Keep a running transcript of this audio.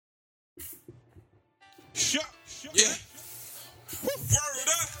Yeah. Word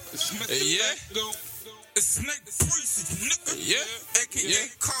up. Yeah. It's Snake the Freezy, nigga. Yeah. AKA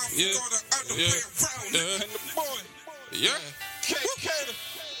Conflict or the other way around, nigga. And the boy. Yeah. KiddKader.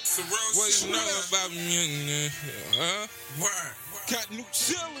 What you know about me, huh? Word. Got New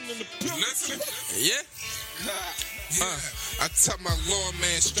Zealand in the building. Listen. Yeah. I tell my Lord,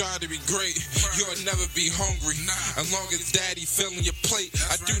 man, strive to be great. You'll never be hungry. As long as daddy filling your plate.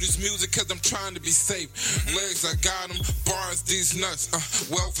 I do this music cause I'm trying to be safe. Legs, I got them. Bars, these nuts.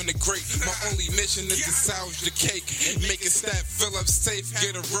 Wealth in the great. My only mission is to salvage the cake. Make it stat, fill up safe.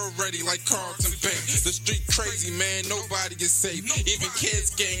 Get a road ready like Carlton Bank. The street crazy, man. Nobody is safe. Even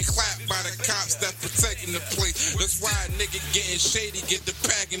kids getting clapped by the cops that's protecting the place. That's why a nigga getting shady. Get the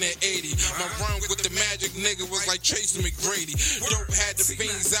pack in at 80. My run with the magic nigga was like Tracy McGrady. Dope had the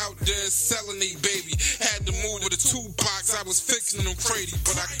beans out there selling they baby. Had to move with a 2-box. I was fixing them crazy,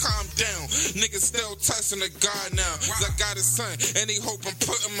 but I calmed down. Niggas still touching the guard now. Cause I got a son, and they hope I'm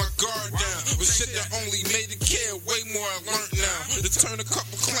putting my guard down. But shit that only made the kid way more I learned now. To turn a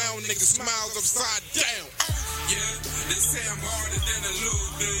couple clown niggas' smiles upside down. Yeah, they say I'm harder than a little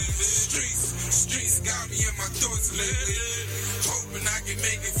dude. Streets got me in my thoughts lately. Hoping I can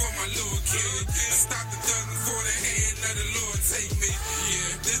make it for my little kid. I stopped the thugging for the hand, let the Lord take me.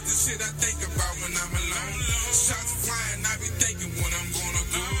 Yeah, this the shit I think about when I'm alone. Shots flying, I be thinking what I'm gonna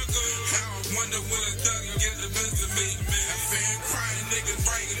do. How I wonder will a thuggin' get the best of me. A fan crying, niggas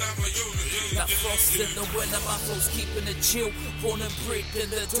writing out my yoga. Got frost in the winter, my folks keeping it chill. Born and bred in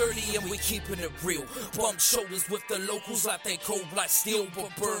the dirty and we keeping it real. Bump shoulders with the locals like they cold like steel.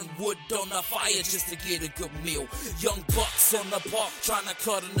 But burn wood on the fire just to get a good meal. Young bucks on the park trying to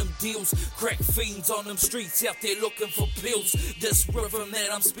cut on them deals. Crack fiends on them streets out there looking for pills. This rhythm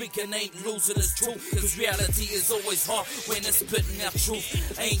that I'm speaking ain't losing its truth. Cause reality is always hard when it's spitting out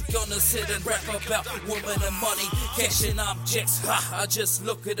truth. Ain't gonna sit and rap about women and money. Cashing objects, I just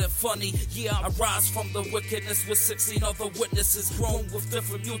look at it funny. Yeah, I rise from the wickedness with 16 other witnesses. Grown with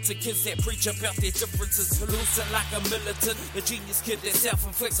different mutant kids that preach about their differences. Losing like a militant, a genius kid that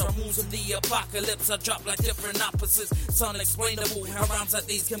self-inflicts our moves in the apocalypse. I drop like different opposites. It's unexplainable how rhymes like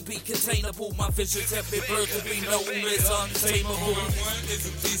these can be containable. My visions have been blurred to be known as untamable. All I want is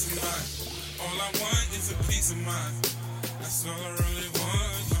a peace of mind. All I want is a peace of mind. That's all I really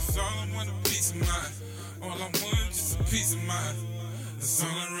want. That's all I want, a peace of mind. All I want is a peace of mind. That's all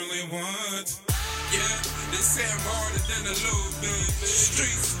I really want. Yeah, they say I'm harder than a little bit.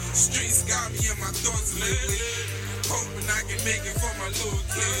 Streets got me in my thoughts lately. Hoping I can make it for my little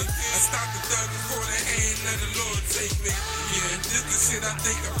kid. I stopped the thugging for the hand, let the Lord take me. Yeah, this the shit I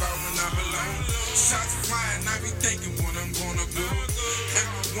think about when I'm alone. Shots flying, I be thinking what I'm gonna do. And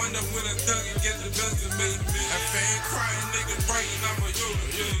I wonder will a thuggin' get the best of me. A fan crying, niggas writing, I'm a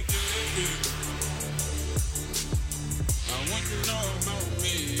yoga. I want you to know about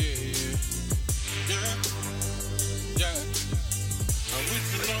me, yeah. I want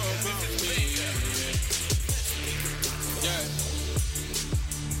you to know about me, yeah.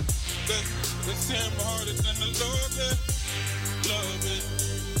 They say I'm harder than a little bit.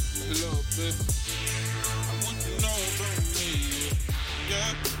 I want you to know about me,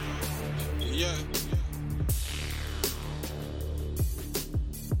 yeah.